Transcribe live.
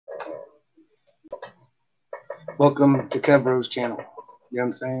Welcome to Kev Rose channel. You know what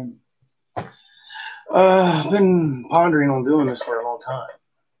I'm saying? I've been pondering on doing this for a long time.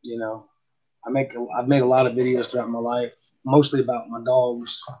 You know, I've made a lot of videos throughout my life, mostly about my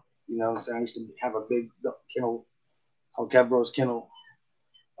dogs. You know what I'm saying? I used to have a big kennel called Kev Rose Kennel.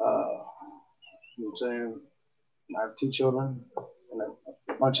 You know what I'm saying? I have 2 children and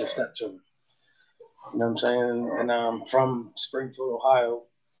a bunch of stepchildren. You know what I'm saying? And I'm from Springfield, Ohio.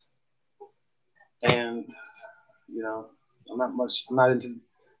 And, you know, I'm not into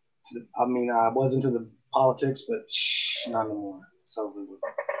I was into the politics, but not anymore. So I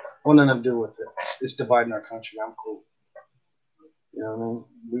want nothing to do with it. It's dividing our country. I'm cool. You know what I mean?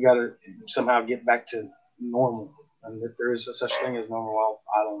 We got to somehow get back to normal. And if there is a such thing as normal,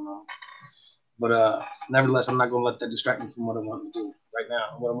 I don't know. But nevertheless, I'm not going to let that distract me from what I want to do right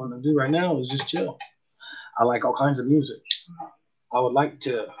now. What I want to do right now is just chill. I like all kinds of music. I would like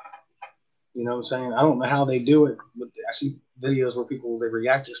to, you know what I'm saying? I don't know how they do it, but I see videos where they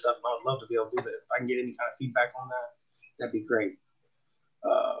react to stuff. I would love to be able to do that. If I can get any kind of feedback on that, that'd be great.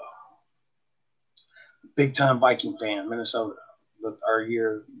 Big time Viking fan, Minnesota. But our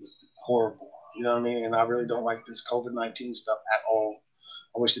year was horrible. You know what I mean? And I really don't like this COVID-19 stuff at all.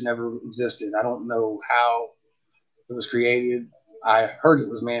 I wish it never existed. I don't know how it was created. I heard it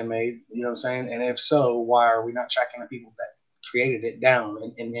was man-made. You know what I'm saying? And if so, why are we not tracking the people that created it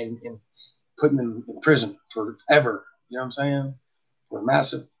down and putting them in prison forever? You know what I'm saying? For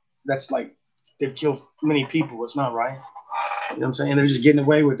massive. That's like they've killed many people. It's not right. You know what I'm saying? They're just getting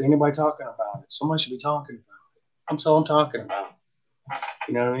away with it. Anybody talking about it. Someone should be talking about it. I'm talking about.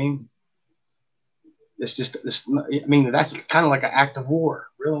 You know what I mean? It's just this. I mean, that's kind of like an act of war,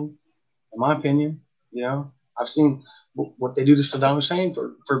 really, in my opinion. You know, I've seen what they do to Saddam Hussein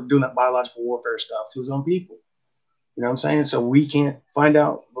for doing that biological warfare stuff to his own people. You know what I'm saying? So we can't find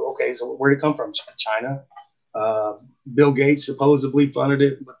out. Okay, so where did it come from? China. Bill Gates supposedly funded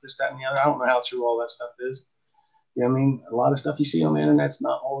it, but this, that, and the other. I don't know how true all that stuff is. You know what I mean? A lot of stuff you see on the internet's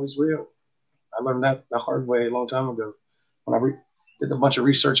not always real. I learned that the hard way a long time ago when I did a bunch of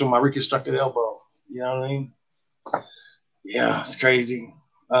research on my reconstructed elbow. You know what I mean? Yeah, it's crazy.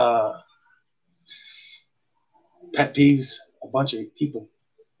 Pet peeves, a bunch of people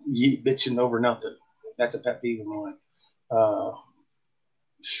bitching over nothing. That's a pet peeve of mine.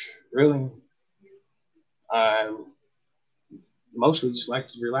 Really, I mostly just like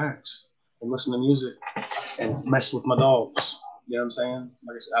to relax and listen to music and mess with my dogs. You know what I'm saying?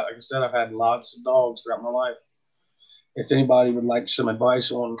 Like I said, I've had lots of dogs throughout my life. If anybody would like some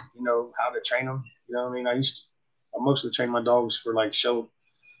advice on, you know, how to train them, you know what I mean? I mostly train my dogs for like show,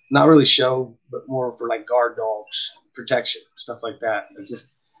 not really show, but more for like guard dogs, protection, stuff like that. It's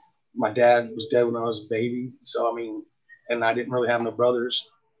just, my dad was dead when I was a baby. So, I mean, and I didn't really have no brothers,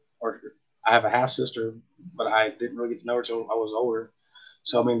 or I have a half sister, but I didn't really get to know her until I was older.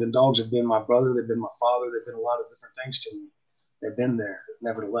 So, I mean, the dogs have been my brother, they've been my father, they've been a lot of different things to me. They've been there,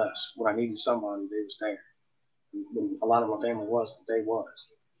 nevertheless. When I needed somebody, they was there. When a lot of my family wasn't, they was.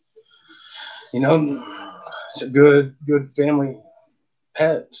 You know, it's a good family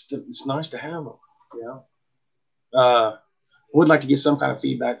pet. It's nice to have them, you know. Would like to get some kind of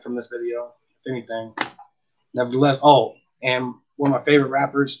feedback from this video, if anything. Nevertheless, and one of my favorite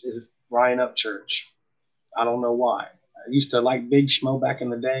rappers is Ryan Upchurch. I don't know why. I used to like Big Schmo back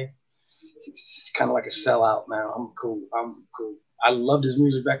in the day. It's kind of like a sellout now. I'm cool. I loved his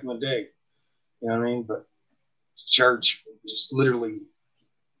music back in the day. You know what I mean? But Church just literally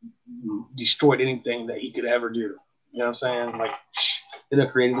destroyed anything that he could ever do. You know what I'm saying? Like, they done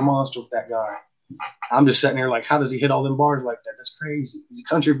created a monster with that guy. I'm just sitting here like, how does he hit all them bars like that? That's crazy. He's a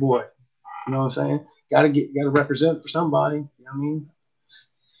country boy. You know what I'm saying? Gotta represent for somebody. You know what I mean?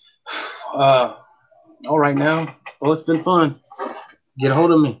 All right now. Well, it's been fun. Get a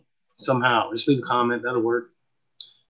hold of me somehow. Just leave a comment. That'll work.